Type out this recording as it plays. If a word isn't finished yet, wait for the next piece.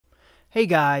Hey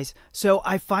guys, so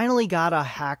I finally got a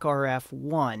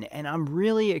HackRF1 and I'm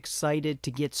really excited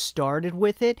to get started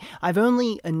with it. I've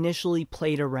only initially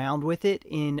played around with it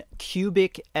in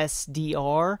Cubic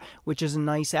SDR, which is a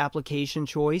nice application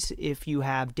choice if you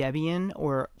have Debian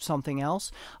or something else.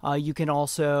 You can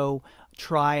also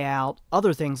try out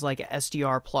other things like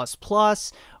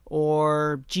SDR++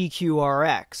 or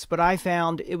GQRX, but I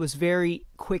found it was very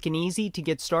quick and easy to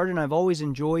get started, and I've always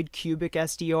enjoyed Cubic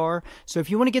SDR. So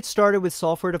if you want to get started with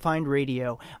software-defined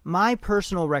radio, my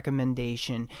personal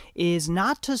recommendation is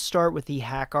not to start with the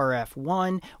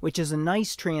HackRF1, which is a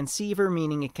nice transceiver,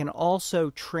 meaning it can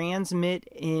also transmit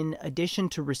in addition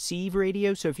to receive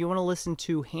radio. So if you want to listen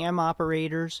to ham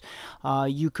operators,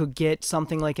 you could get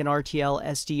something like an RTL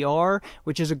SDR,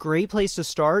 which is a great place to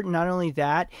start. Not only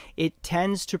that, it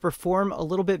tends to perform a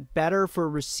little bit better for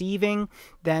receiving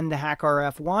than the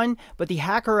HackRF1, but the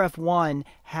HackRF1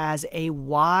 has a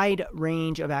wide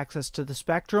range of access to the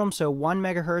spectrum, so 1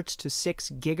 megahertz to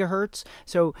 6 gigahertz.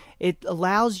 So it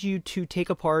allows you to take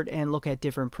apart and look at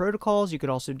different protocols. You could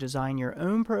also design your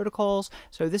own protocols.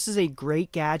 So this is a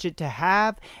great gadget to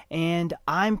have, and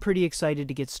I'm pretty excited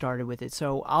to get started with it.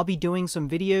 So I'll be doing some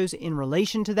videos in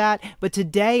relation to that, but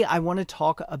today I want to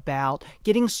talk about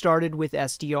getting started with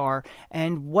SDR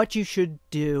and what you should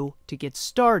do to get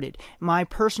started. My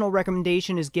personal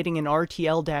recommendation is getting an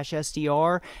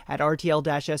RTL-SDR at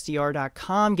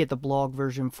rtl-sdr.com. Get the blog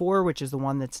version 4, which is the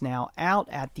one that's now out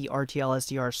at the RTL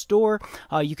SDR store.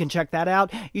 You can check that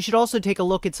out. You should also take a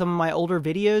look at some of my older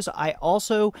videos. I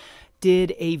also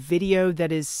did a video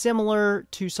that is similar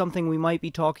to something we might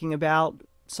be talking about,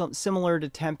 similar to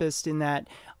Tempest, in that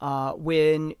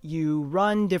when you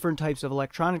run different types of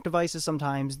electronic devices,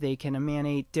 sometimes they can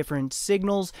emanate different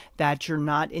signals that you're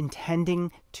not intending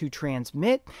to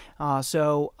transmit.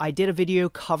 So I did a video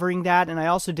covering that, and I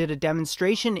also did a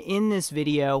demonstration in this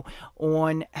video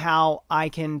on how I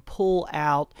can pull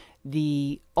out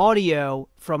the audio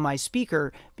from my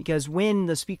speaker, because when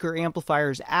the speaker amplifier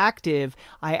is active,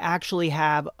 I actually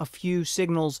have a few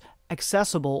signals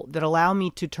accessible that allow me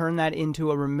to turn that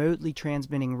into a remotely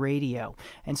transmitting radio.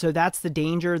 And so that's the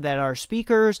danger, that our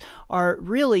speakers are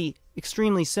really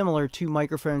extremely similar to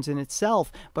microphones in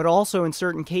itself, but also in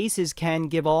certain cases can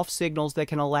give off signals that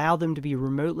can allow them to be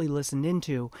remotely listened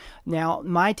into. Now,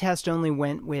 my test only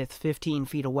went with 15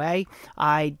 feet away.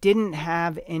 I didn't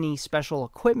have any special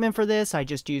equipment for this. I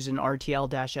just used an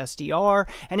RTL-SDR.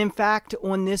 And in fact,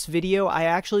 on this video, I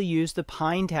actually used the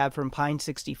Pine tab from Pine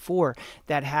 64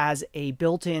 that has a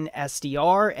built-in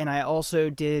SDR, and I also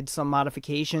did some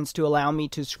modifications to allow me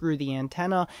to screw the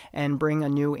antenna and bring a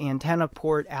new antenna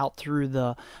port out through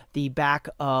the back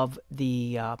of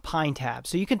the Pine tab.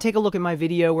 So you can take a look at my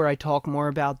video where I talk more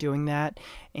about doing that,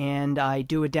 and I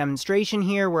do a demonstration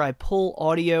here where I pull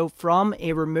audio from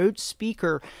a remote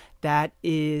speaker that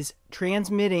is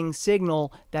transmitting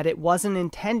signal that it wasn't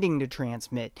intending to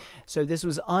transmit. So this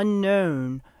was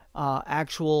unknown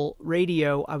actual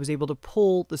radio. I was able to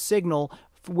pull the signal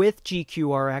with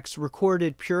GQRX,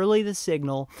 recorded purely the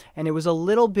signal, and it was a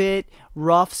little bit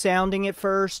rough sounding at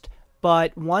first,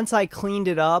 but once I cleaned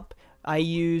it up, I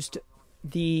used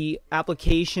the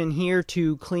application here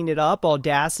to clean it up,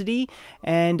 Audacity,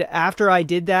 and after I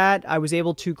did that, I was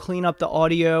able to clean up the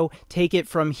audio, take it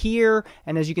from here,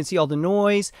 and as you can see, all the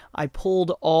noise, I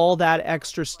pulled all that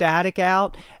extra static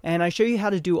out, and I show you how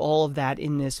to do all of that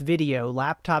in this video.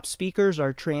 Laptop speakers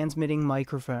are transmitting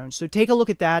microphones, so take a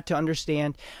look at that to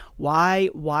understand why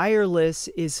wireless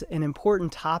is an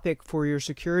important topic for your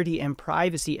security and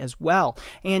privacy as well.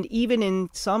 And even in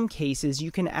some cases,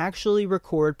 you can actually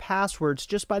record passwords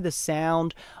just by the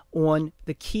sound on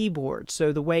the keyboard.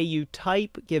 So the way you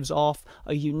type gives off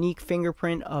a unique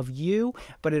fingerprint of you,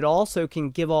 but it also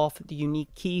can give off the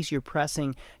unique keys you're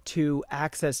pressing to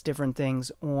access different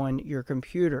things on your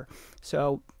computer.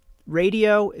 So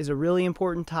radio is a really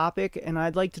important topic, and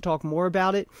I'd like to talk more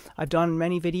about it. I've done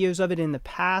many videos of it in the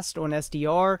past on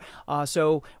SDR.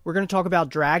 So we're going to talk about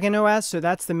DragonOS. So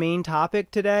that's the main topic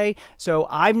today. So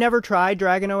I've never tried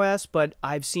DragonOS, but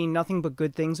I've seen nothing but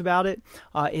good things about it.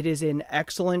 It is an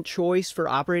excellent choice for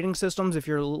operating systems if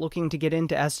you're looking to get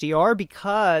into SDR,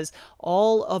 because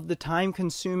all of the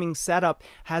time-consuming setup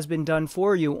has been done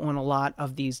for you on a lot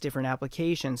of these different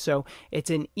applications. So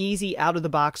it's an easy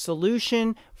out-of-the-box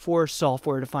solution for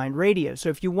software-defined radio. So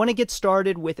if you want to get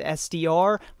started with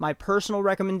SDR, my personal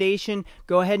recommendation,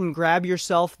 go ahead and grab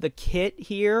yourself the kit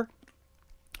here,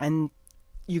 and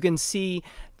you can see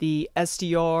the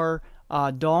SDR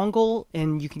dongle,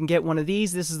 and you can get one of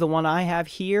these. This is the one I have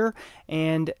here,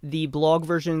 and the blog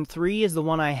version 3 is the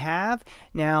one I have.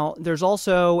 Now there's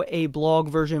also a blog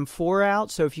version 4 out,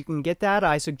 so if you can get that,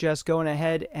 I suggest going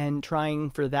ahead and trying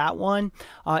for that one.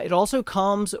 It also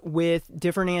comes with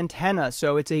different antennas,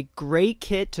 so it's a great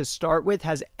kit to start with,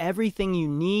 has everything you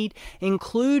need,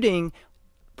 including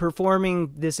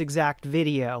performing this exact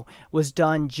video was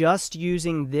done just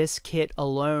using this kit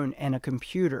alone and a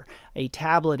computer, a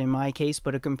tablet in my case,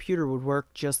 but a computer would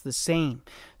work just the same.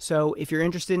 So if you're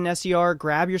interested in SDR,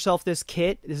 grab yourself this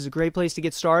kit. This is a great place to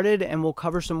get started, and we'll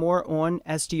cover some more on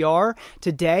SDR.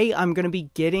 Today I'm going to be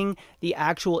getting the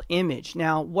actual image.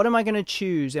 Now, what am I going to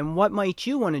choose, and what might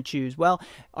you want to choose? Well,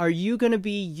 are you going to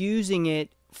be using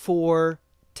it for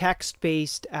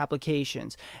text-based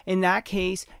applications? In that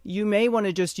case, you may want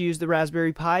to just use the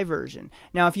Raspberry Pi version.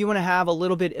 Now, if you want to have a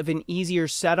little bit of an easier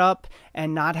setup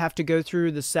and not have to go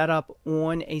through the setup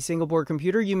on a single board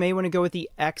computer, you may want to go with the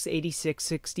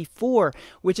x86-64,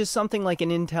 which is something like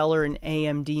an Intel or an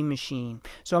AMD machine.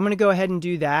 So I'm going to go ahead and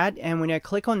do that, and when I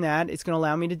click on that, it's going to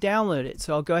allow me to download it.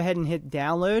 So I'll go ahead and hit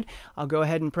download. I'll go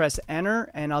ahead and press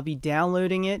enter, and I'll be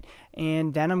downloading it,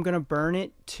 and then I'm going to burn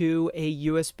it to a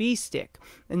USB stick.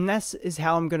 And this is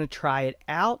how I'm going to try it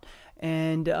out.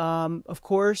 And of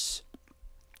course,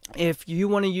 if you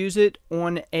want to use it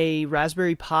on a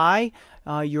Raspberry Pi,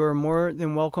 you're more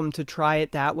than welcome to try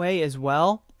it that way as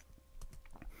well.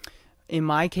 In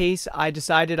my case, I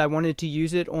decided I wanted to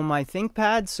use it on my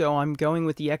ThinkPad, so I'm going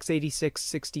with the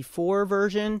x86-64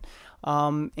 version.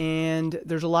 And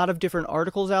there's a lot of different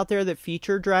articles out there that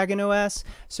feature DragonOS,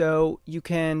 so you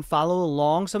can follow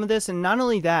along some of this. And not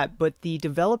only that, but the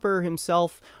developer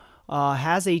himself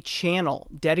has a channel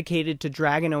dedicated to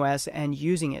DragonOS and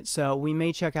using it. So we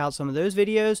may check out some of those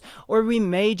videos, or we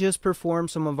may just perform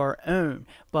some of our own.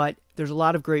 But there's a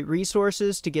lot of great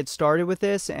resources to get started with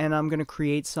this, and I'm going to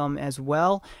create some as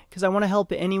well because I want to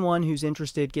help anyone who's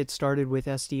interested get started with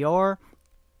SDR.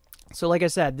 So like I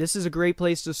said, this is a great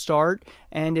place to start,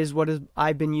 and is what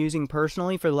I've been using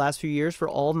personally for the last few years for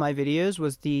all of my videos,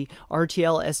 was the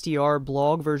RTL SDR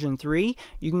blog version 3.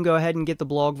 You can go ahead and get the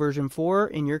blog version 4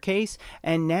 in your case.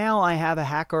 And now I have a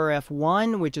HackRF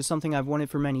 1, which is something I've wanted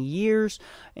for many years,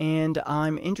 and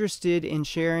I'm interested in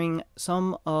sharing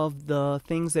some of the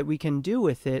things that we can do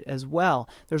with it as well.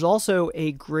 There's also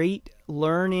a great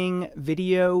learning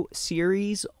video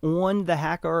series on the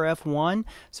HackRF 1,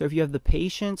 so if you have the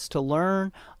patience to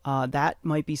learn, that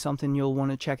might be something you'll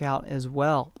want to check out as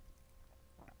well.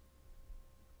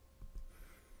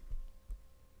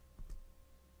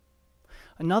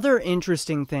 Another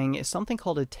interesting thing is something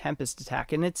called a tempest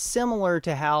attack, and it's similar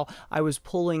to how I was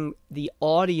pulling the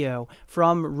audio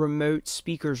from remote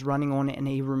speakers running on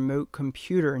a remote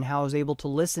computer, and how I was able to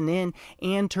listen in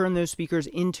and turn those speakers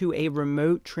into a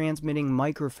remote transmitting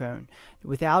microphone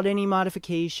without any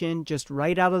modification, just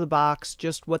right out of the box,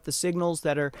 just what the signals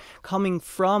that are coming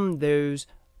from those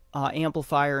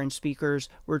amplifier and speakers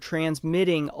were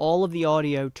transmitting all of the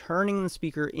audio, turning the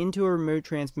speaker into a remote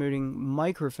transmitting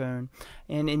microphone.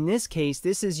 And in this case,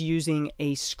 this is using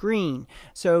a screen.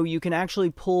 So you can actually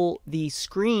pull the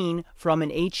screen from an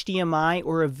HDMI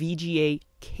or a VGA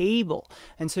cable.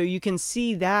 And so you can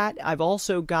see that I've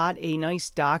also got a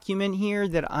nice document here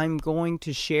that I'm going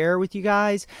to share with you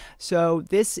guys. So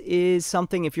this is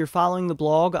something, if you're following the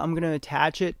blog, I'm going to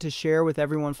attach it to share with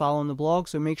everyone following the blog.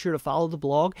 So make sure to follow the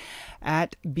blog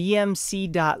at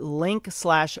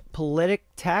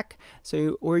bmc.link/politictech.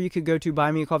 So, or you could go to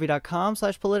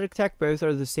buymeacoffee.com/politictech. Both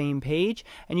are the same page,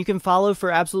 and you can follow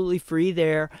for absolutely free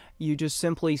there. You just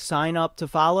simply sign up to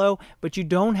follow, but you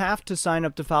don't have to sign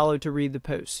up to follow to read the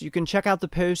posts. You can check out the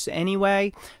posts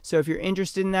anyway. So if you're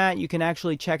interested in that, you can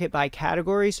actually check it by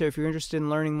category. So if you're interested in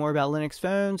learning more about Linux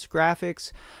phones,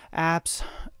 graphics, apps,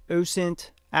 OSINT,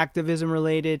 activism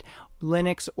related,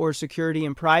 Linux, or security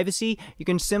and privacy, you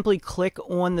can simply click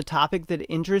on the topic that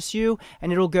interests you,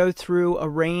 and it'll go through a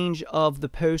range of the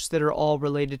posts that are all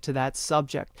related to that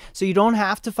subject. So you don't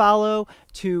have to follow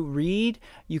to read.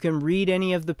 You can read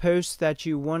any of the posts that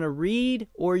you want to read,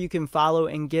 or you can follow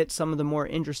and get some of the more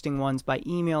interesting ones by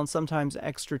email, and sometimes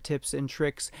extra tips and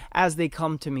tricks as they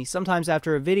come to me. Sometimes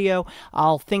after a video,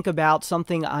 I'll think about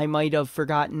something I might have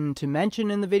forgotten to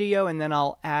mention in the video, and then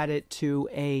I'll add it to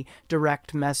a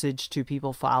direct message to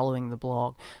people following the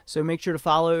blog. So make sure to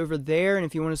follow over there, and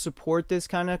if you want to support this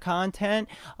kind of content,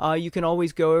 you can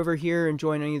always go over here and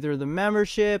join either the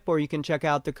membership, or you can check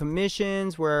out the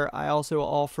commissions, where I also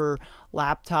offer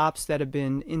laptops that have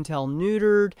been Intel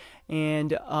neutered,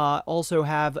 and also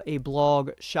have a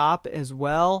blog shop as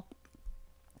well.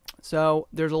 So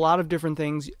there's a lot of different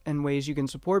things and ways you can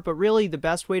support, but really the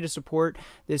best way to support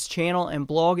this channel and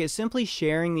blog is simply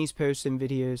sharing these posts and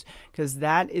videos, because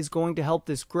that is going to help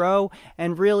this grow.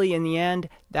 And really in the end,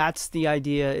 that's the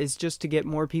idea, is just to get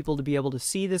more people to be able to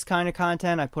see this kind of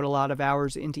content. I put a lot of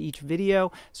hours into each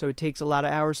video, so it takes a lot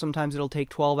of hours. Sometimes it'll take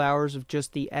 12 hours of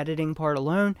just the editing part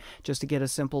alone just to get a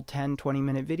simple 10-20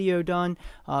 minute video done.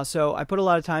 So I put a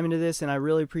lot of time into this, and I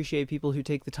really appreciate people who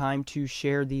take the time to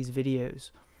share these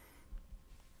videos.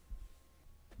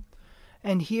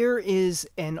 And here is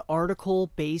an article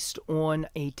based on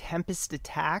a Tempest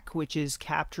attack, which is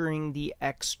capturing the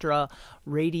extra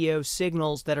radio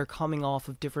signals that are coming off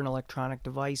of different electronic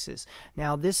devices.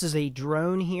 Now, this is a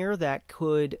drone here that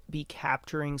could be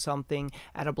capturing something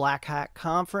at a Black Hat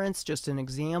conference, just an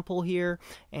example here,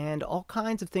 and all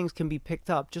kinds of things can be picked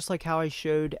up, just like how I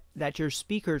showed that your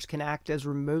speakers can act as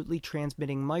remotely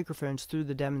transmitting microphones through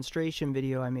the demonstration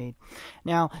video I made.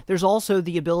 Now, there's also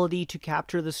the ability to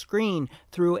capture the screen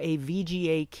through a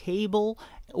VGA cable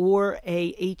or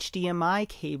a HDMI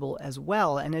cable as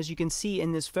well. And as you can see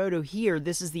in this photo here,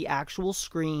 this is the actual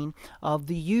screen of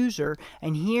the user,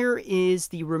 and here is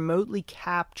the remotely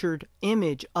captured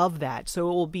image of that. So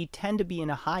it will tend to be in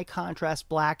a high contrast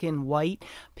black and white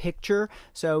picture.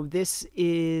 So this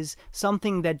is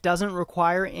something that doesn't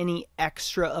require any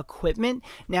extra equipment.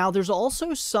 Now, there's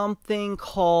also something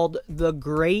called the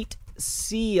Great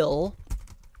Seal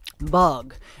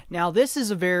bug. Now, this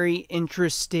is a very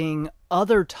interesting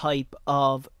other type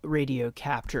of radio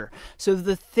capture. So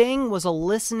the thing was a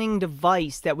listening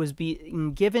device that was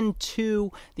being given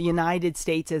to the United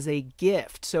States as a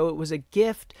gift. So it was a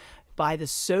gift by the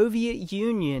Soviet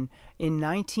Union in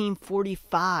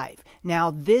 1945. Now,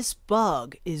 this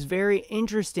bug is very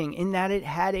interesting in that it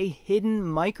had a hidden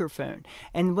microphone.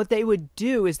 And what they would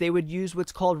do is they would use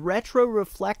what's called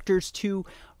retroreflectors to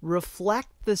reflect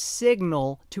the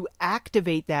signal to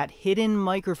activate that hidden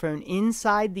microphone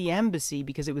inside the embassy,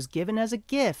 because it was given as a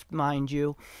gift, mind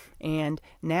you, and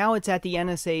now it's at the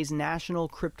NSA's National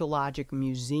Cryptologic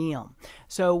Museum.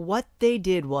 So what they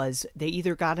did was they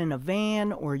either got in a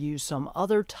van or used some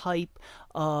other type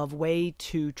of way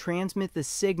to transmit the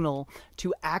signal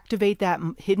to activate that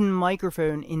hidden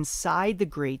microphone inside the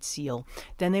Great Seal.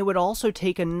 Then they would also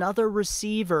take another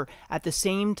receiver at the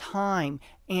same time,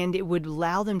 and it would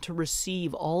allow them to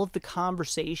receive all of the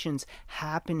conversations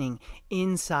happening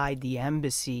inside the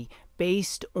embassy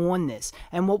based on this.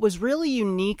 And what was really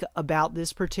unique about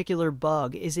this particular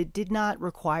bug is it did not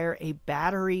require a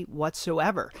battery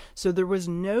whatsoever. So there was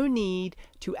no need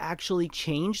to actually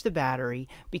change the battery,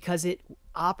 because it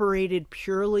operated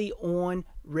purely on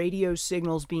radio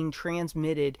signals being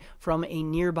transmitted from a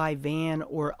nearby van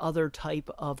or other type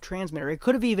of transmitter. It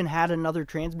could have even had another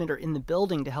transmitter in the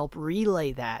building to help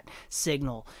relay that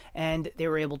signal, and they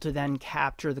were able to then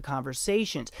capture the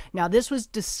conversations. Now, this was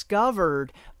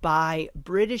discovered by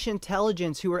British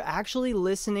intelligence, who were actually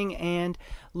listening and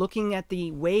looking at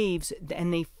the waves,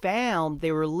 and they found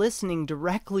they were listening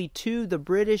directly to the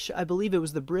British, I believe it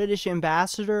was the British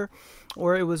ambassador,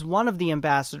 or it was one of the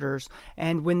ambassadors,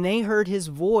 and when they heard his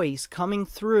voice coming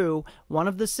through one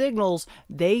of the signals,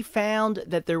 they found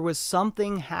that there was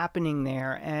something happening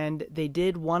there, and they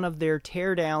did one of their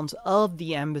teardowns of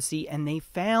the embassy, and they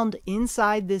found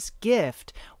inside this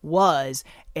gift was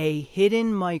a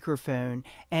hidden microphone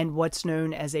and what's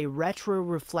known as a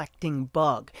retro-reflecting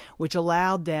bug, which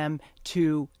allowed them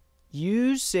to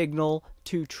use signal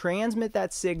to transmit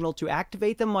that signal to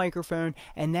activate the microphone,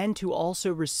 and then to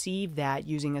also receive that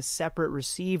using a separate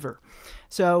receiver.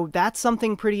 So that's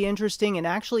something pretty interesting. And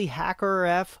actually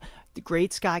HackRF, the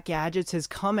Great Scott Gadgets, has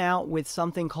come out with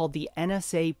something called the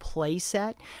NSA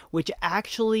playset, which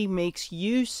actually makes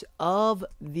use of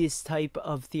this type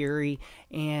of theory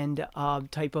and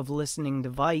type of listening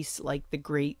device like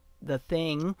the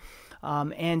Thing.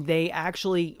 And they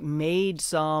actually made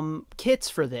some kits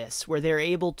for this where they're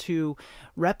able to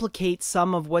replicate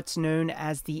some of what's known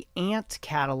as the Ant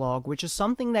catalog, which is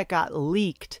something that got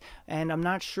leaked, and I'm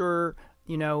not sure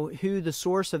who the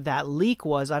source of that leak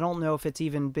was. I don't know if it's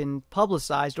even been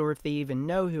publicized or if they even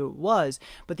know who it was,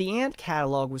 but the Ant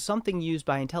catalog was something used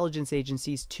by intelligence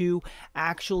agencies to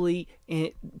actually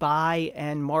buy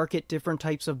and market different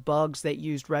types of bugs that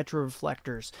used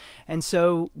retroreflectors. And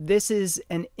so this is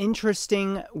an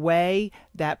interesting way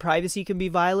that privacy can be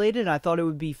violated. I thought it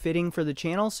would be fitting for the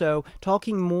channel. So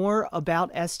talking more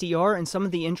about SDR and some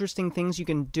of the interesting things you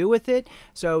can do with it.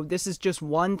 So this is just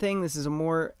one thing. This is a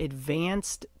more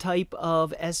advanced type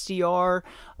of SDR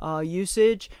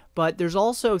usage, but there's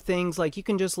also things like you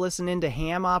can just listen into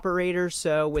ham operators.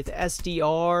 So with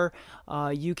SDR,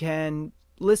 you can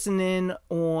listen in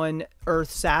on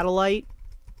Earth satellite,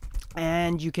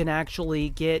 and you can actually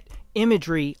get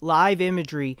imagery, live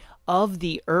imagery of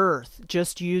the Earth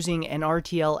just using an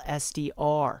RTL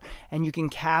SDR, and you can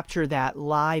capture that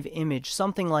live image,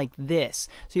 something like this.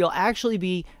 So you'll actually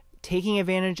be taking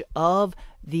advantage of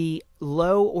the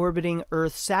low orbiting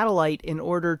Earth satellite in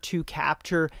order to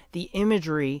capture the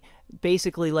imagery,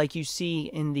 basically like you see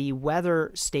in the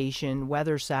weather station.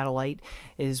 Weather satellite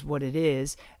is what it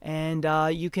is, and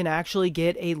you can actually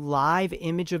get a live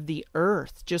image of the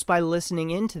Earth just by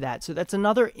listening into that. So that's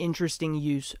another interesting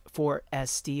use for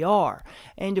SDR.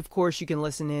 And of course you can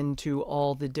listen into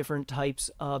all the different types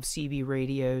of CB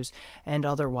radios and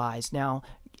otherwise. Now,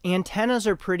 antennas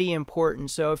are pretty important,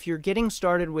 so if you're getting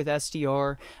started with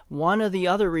SDR, one of the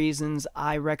other reasons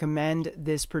I recommend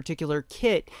this particular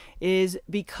kit is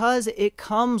because it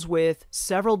comes with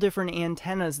several different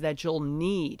antennas that you'll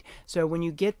need. So when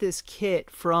you get this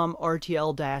kit from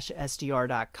rtl-sdr.com,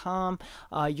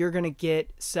 you're going to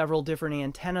get several different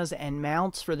antennas and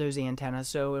mounts for those antennas.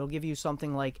 So it'll give you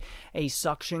something like a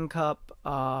suction cup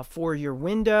for your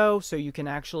window, so you can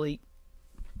actually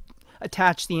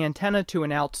attach the antenna to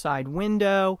an outside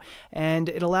window, and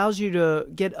it allows you to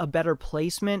get a better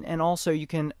placement, and also you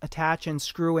can attach and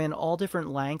screw in all different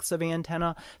lengths of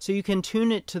antenna so you can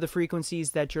tune it to the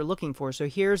frequencies that you're looking for. So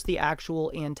here's the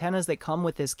actual antennas that come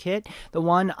with this kit, the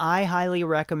one I highly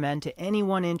recommend to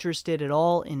anyone interested at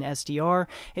all in SDR.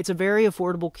 It's a very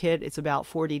affordable kit. It's about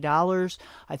 $40.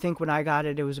 I think when I got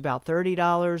it, it was about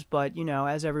 $30, but you know,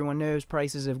 as everyone knows,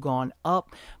 prices have gone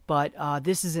up. But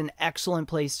this is an excellent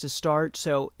place to start.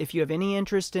 So if you have any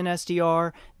interest in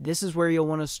SDR, this is where you'll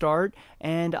want to start.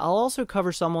 And I'll also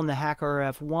cover some on the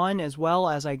HackRF1 as well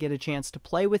as I get a chance to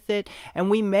play with it. And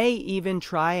we may even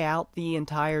try out the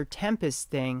entire Tempest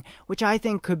thing, which I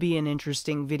think could be an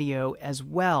interesting video as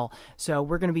well. So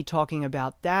we're going to be talking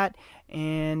about that.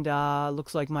 And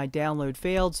looks like my download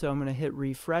failed, so I'm going to hit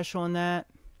refresh on that.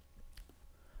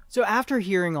 So after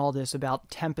hearing all this about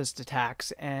Tempest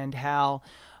attacks and how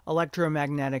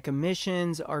electromagnetic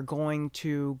emissions are going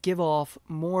to give off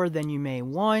more than you may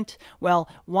want, well,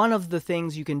 one of the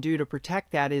things you can do to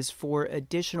protect that is for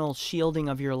additional shielding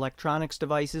of your electronics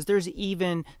devices. There's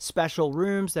even special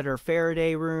rooms that are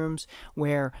Faraday rooms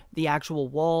where the actual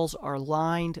walls are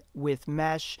lined with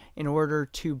mesh in order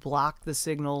to block the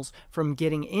signals from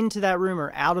getting into that room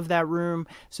or out of that room.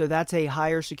 So that's a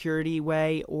higher security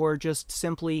way, or just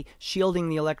simply shielding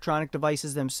the electronic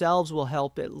devices themselves will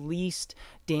help at least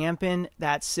dampen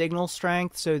that signal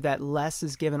strength so that less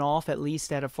is given off, at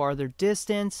least at a farther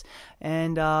distance.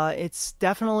 And it's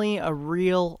definitely a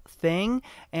real thing,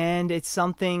 and it's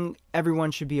something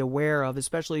everyone should be aware of,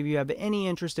 especially if you have any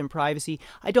interest in privacy.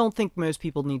 I don't think most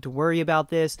people need to worry about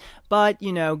this, but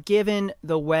you know, given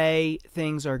the way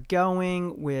things are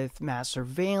going with mass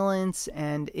surveillance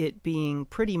and it being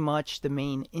pretty much the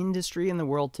main industry in the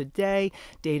world today,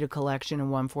 data collection in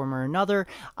one form or another,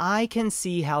 I can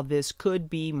see how this could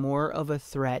be more of a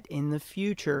threat in the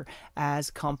future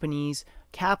as companies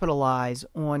capitalize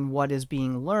on what is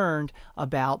being learned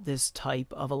about this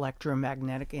type of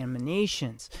electromagnetic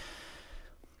emanations.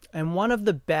 And one of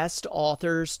the best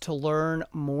authors to learn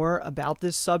more about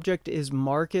this subject is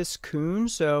Marcus Kuhn.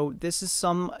 So this is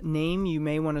some name you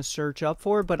may want to search up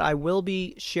for, but I will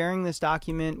be sharing this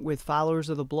document with followers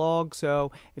of the blog.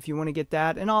 So if you want to get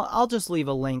that, and I'll just leave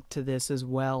a link to this as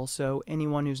well, so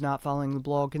anyone who's not following the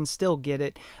blog can still get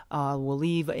it. We'll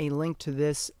leave a link to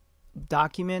this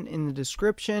document in the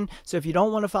description. So if you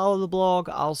don't want to follow the blog,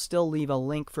 I'll still leave a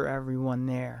link for everyone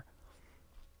there.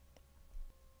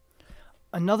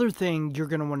 Another thing you're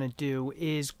going to want to do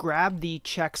is grab the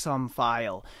checksum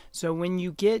file. So when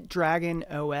you get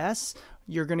DragonOS,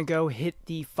 you're going to go hit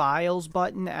the Files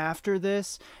button after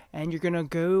this, and you're going to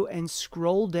go and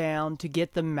scroll down to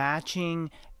get the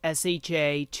matching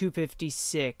SHA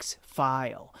 256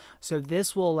 file. So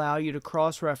this will allow you to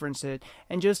cross-reference it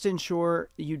and just ensure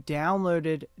you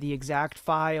downloaded the exact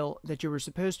file that you were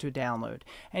supposed to download.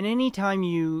 And anytime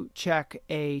you check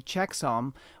a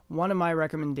checksum, one of my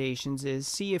recommendations is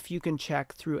see if you can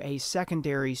check through a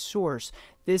secondary source.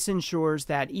 This ensures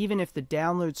that even if the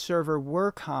download server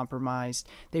were compromised,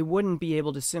 they wouldn't be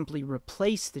able to simply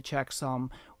replace the checksum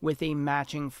with a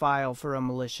matching file for a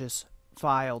malicious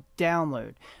file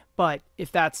download. But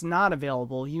if that's not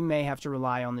available, you may have to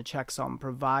rely on the checksum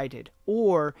provided.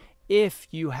 Or if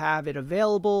you have it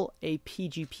available, a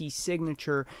PGP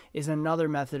signature is another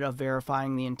method of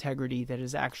verifying the integrity that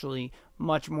is actually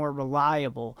much more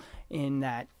reliable, in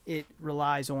that it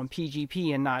relies on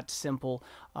PGP and not simple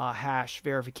hash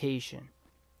verification.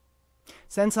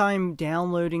 Since I'm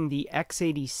downloading the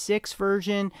x86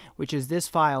 version, which is this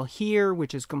file here,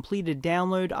 which is completed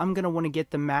download, I'm going to want to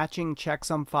get the matching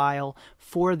checksum file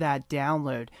for that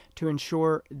download to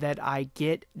ensure that I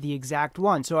get the exact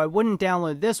one. So I wouldn't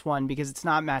download this one because it's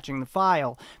not matching the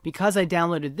file. Because I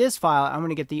downloaded this file, I'm going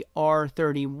to get the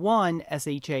R31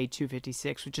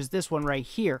 SHA-256, which is this one right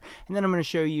here. And then I'm going to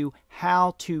show you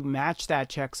how to match that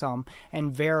checksum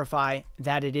and verify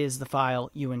that it is the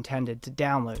file you intended to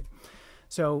download.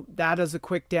 So that is a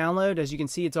quick download. As you can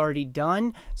see, it's already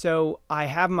done. So I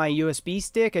have my USB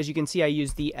stick. As you can see, I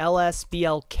use the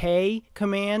lsblk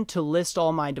command to list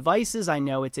all my devices. I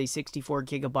know it's a 64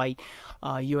 gigabyte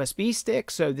USB stick,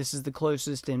 so this is the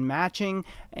closest in matching.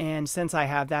 And since I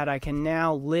have that, I can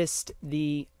now list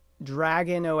the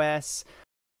DragonOS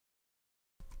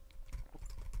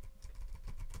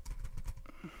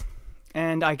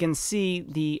and I can see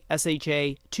the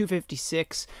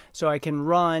SHA-256, so I can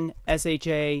run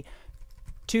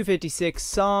SHA-256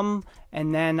 sum,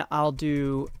 and then I'll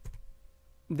do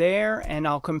there, and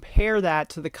I'll compare that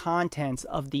to the contents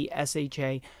of the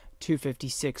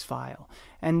SHA-256 file.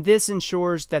 And this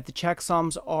ensures that the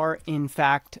checksums are in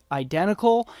fact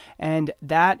identical, and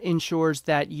that ensures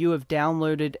that you have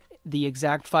downloaded the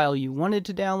exact file you wanted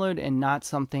to download and not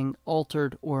something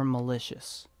altered or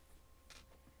malicious.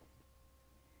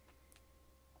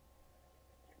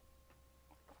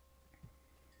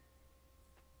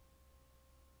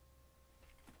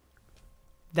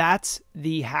 That's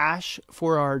the hash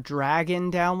for our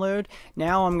Dragon download.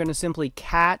 Now I'm going to simply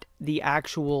cat the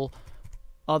actual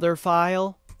other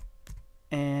file,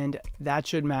 and that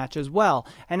should match as well.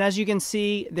 And as you can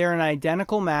see, they're an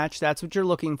identical match. That's what you're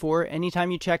looking for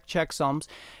anytime you check checksums.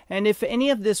 And if any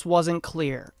of this wasn't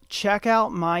clear, check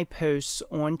out my posts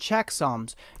on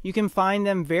checksums. You can find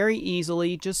them very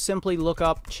easily. Just simply look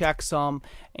up checksum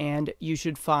and you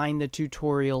should find the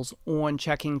tutorials on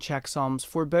checking checksums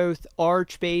for both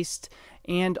Arch-based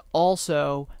and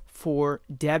also for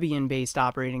Debian-based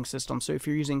operating systems. So if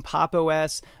you're using Pop!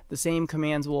 OS, the same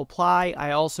commands will apply.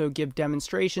 I also give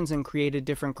demonstrations and created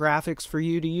different graphics for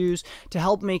you to use to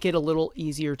help make it a little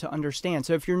easier to understand.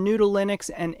 So if you're new to Linux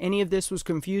and any of this was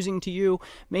confusing to you,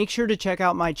 make sure to check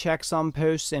out my checksum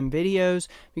posts and videos,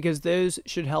 because those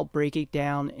should help break it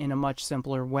down in a much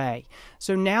simpler way.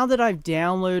 So now that I've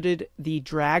downloaded the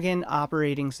Dragon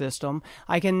operating system,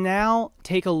 I can now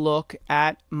take a look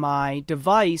at my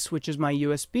device, which is my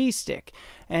USB stick.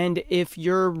 And if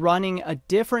you're running a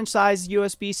different size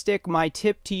USB stick, my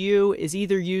tip to you is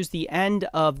either use the end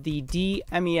of the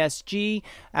DMESG.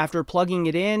 After plugging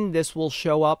it in, this will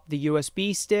show up the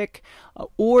USB stick,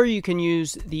 or you can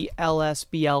use the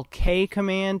lsblk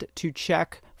command to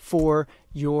check for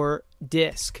your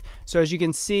disk. So as you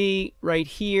can see right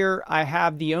here, I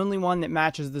have the only one that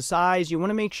matches the size. You want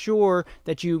to make sure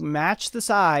that you match the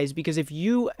size, because if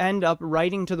you end up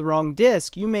writing to the wrong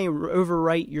disk, you may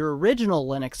overwrite your original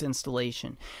Linux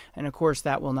installation, and of course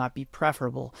that will not be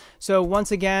preferable. So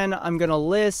once again, I'm going to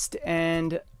list,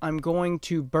 and I'm going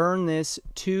to burn this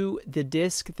to the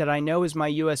disk that I know is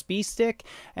my USB stick,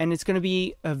 and it's going to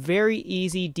be a very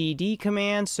easy DD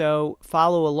command, so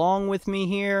follow along with me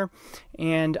here.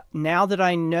 And now that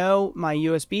I know my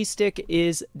USB stick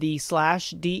is the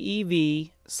 /dev/SDC,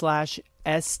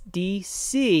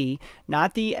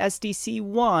 not the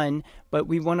SDC1, but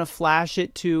we want to flash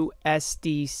it to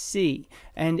SDC.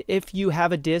 And if you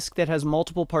have a disk that has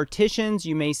multiple partitions,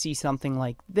 you may see something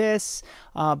like this,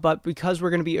 but because we're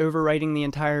going to be overwriting the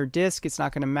entire disk, it's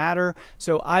not going to matter.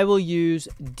 So I will use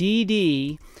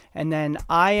DD and then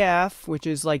IF, which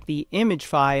is like the image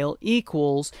file,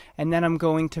 equals, and then I'm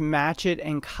going to match it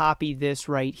and copy this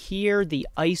right here. The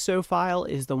ISO file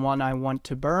is the one I want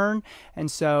to burn,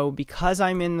 and so because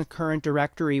I'm in the current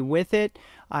directory with it,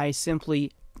 I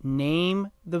simply name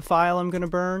the file I'm going to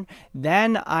burn.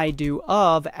 Then I do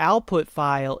of output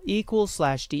file equals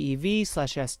 /dev/SDC,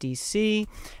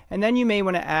 and then you may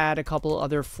want to add a couple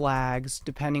other flags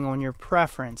depending on your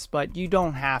preference, but you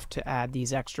don't have to add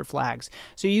these extra flags.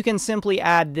 So you can simply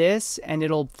add this and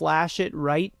it'll flash it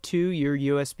right to your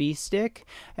USB stick.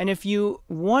 And if you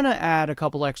want to add a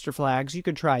couple extra flags, you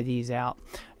could try these out.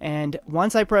 And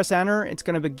once I press enter, it's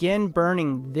going to begin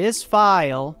burning this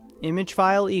file, image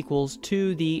file equals,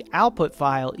 to the output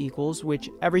file equals, which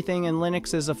everything in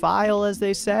Linux is a file, as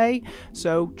they say,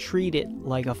 so treat it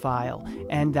like a file.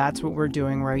 And that's what we're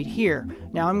doing right here.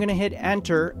 Now I'm going to hit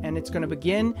enter, and it's going to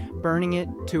begin burning it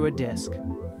to a disk.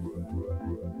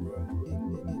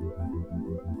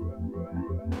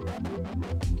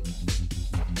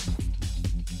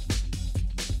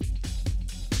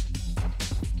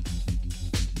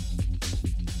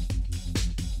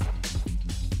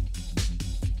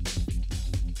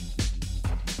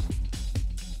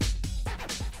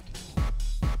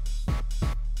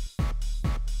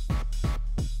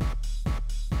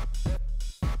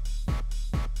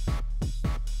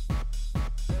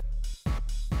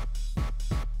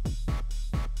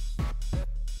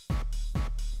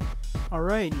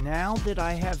 Alright, now that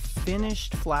I have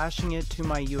finished flashing it to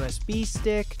my USB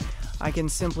stick, I can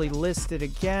simply list it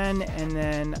again, and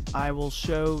then I will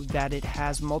show that it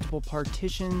has multiple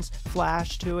partitions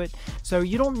flashed to it. So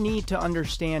you don't need to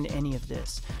understand any of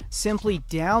this. Simply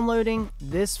downloading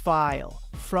this file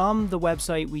from the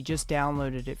website we just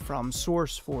downloaded it from,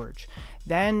 SourceForge.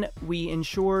 Then we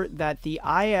ensure that the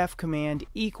if command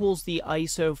equals the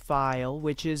ISO file,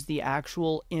 which is the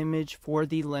actual image for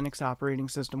the Linux operating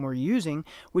system we're using,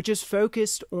 which is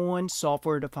focused on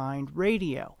software-defined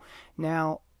radio.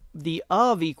 Now, the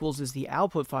of equals is the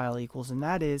output file equals, and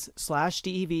that is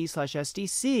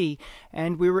 /dev/sdc,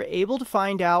 and we were able to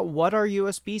find out what our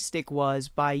USB stick was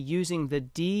by using the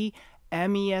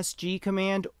dmesg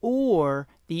command or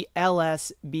the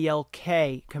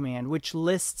lsblk command, which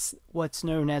lists what's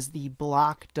known as the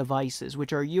block devices,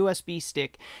 which our USB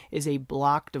stick is a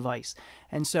block device.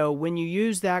 And so when you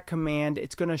use that command,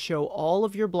 it's going to show all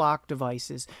of your block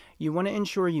devices. You want to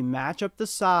ensure you match up the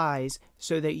size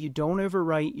so that you don't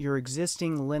overwrite your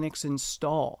existing Linux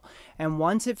install. And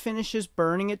once it finishes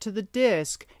burning it to the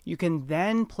disk, you can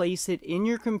then place it in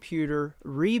your computer,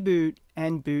 reboot,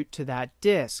 and boot to that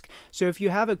disk. So if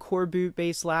you have a core boot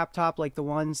based laptop like the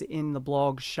ones in the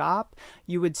blog shop,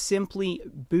 you would simply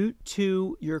boot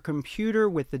to your computer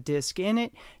with the disk in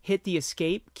it, hit the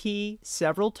escape key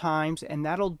several times, and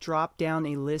that'll drop down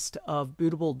a list of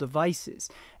bootable devices,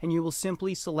 and you will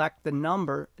simply select the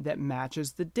number that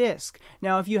matches the disk.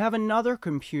 Now if you have another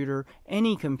computer,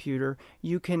 any computer,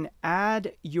 you can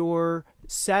add your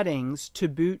settings to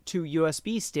boot to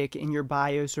USB stick in your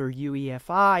BIOS or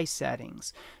UEFI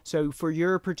settings. So for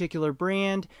your particular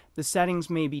brand, the settings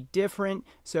may be different,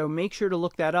 so make sure to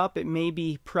look that up. It may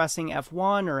be pressing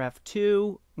F1 or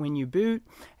F2 when you boot,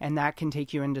 and that can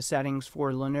take you into settings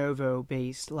for Lenovo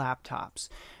based laptops.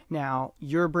 Now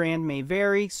your brand may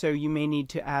vary, so you may need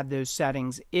to add those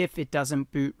settings if it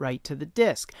doesn't boot right to the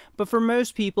disk, but for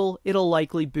most people it'll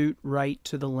likely boot right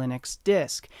to the Linux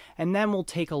disk. And then we'll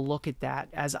take a look at that,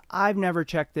 as I've never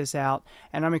checked this out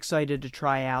and I'm excited to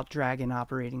try out Dragon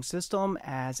operating system,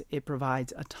 as it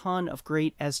provides a ton of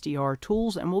great SDR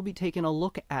tools, and we'll be taking a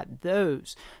look at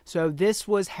those. So this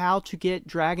was how to get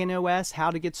DragonOS,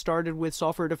 how to get started with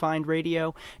software defined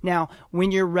radio. Now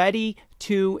when you're ready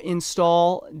to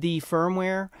install the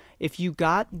firmware, if you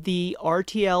got the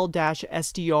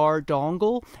RTL-SDR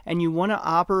dongle and you want to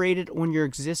operate it on your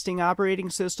existing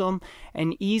operating system,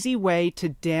 an easy way to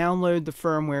download the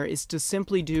firmware is to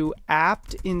simply do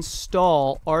apt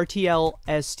install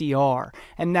RTL-SDR,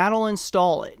 and that'll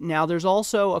install it. Now there's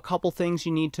also a couple things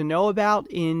you need to know about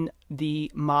in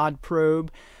the mod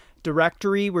probe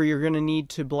directory, where you're going to need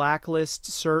to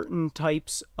blacklist certain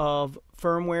types of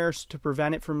firmwares to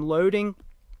prevent it from loading,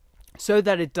 so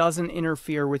that it doesn't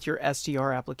interfere with your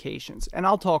SDR applications. And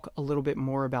I'll talk a little bit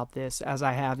more about this as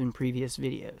I have in previous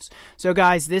videos. So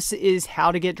guys, this is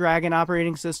how to get Dragon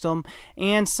operating system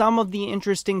and some of the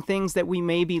interesting things that we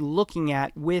may be looking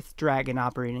at with Dragon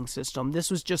operating system. This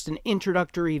was just an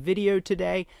introductory video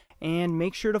today. And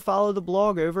make sure to follow the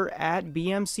blog over at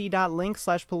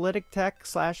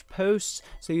bmc.link/politictech/posts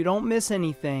so you don't miss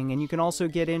anything. And you can also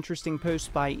get interesting posts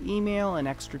by email and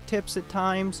extra tips at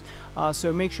times.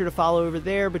 So make sure to follow over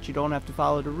there, but you don't have to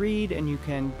follow to read, and you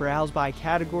can browse by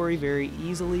category very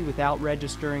easily without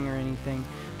registering or anything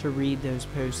to read those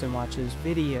posts and watch those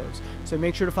videos. So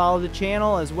make sure to follow the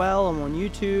channel as well. I'm on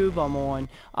YouTube, I'm on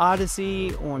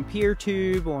Odyssey, on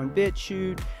PeerTube, on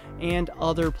BitChute, and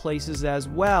other places as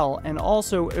well. And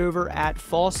also over at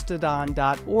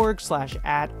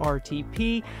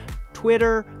falstodon.org/@RTP,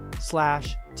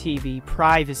 Twitter/TV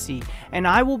privacy. And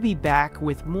I will be back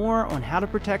with more on how to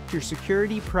protect your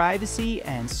security, privacy,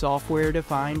 and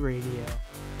software-defined radio.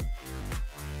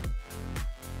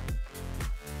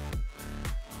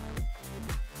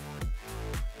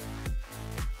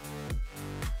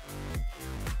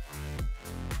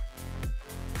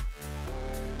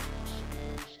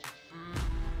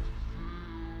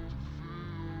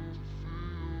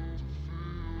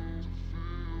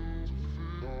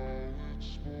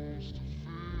 Supposed to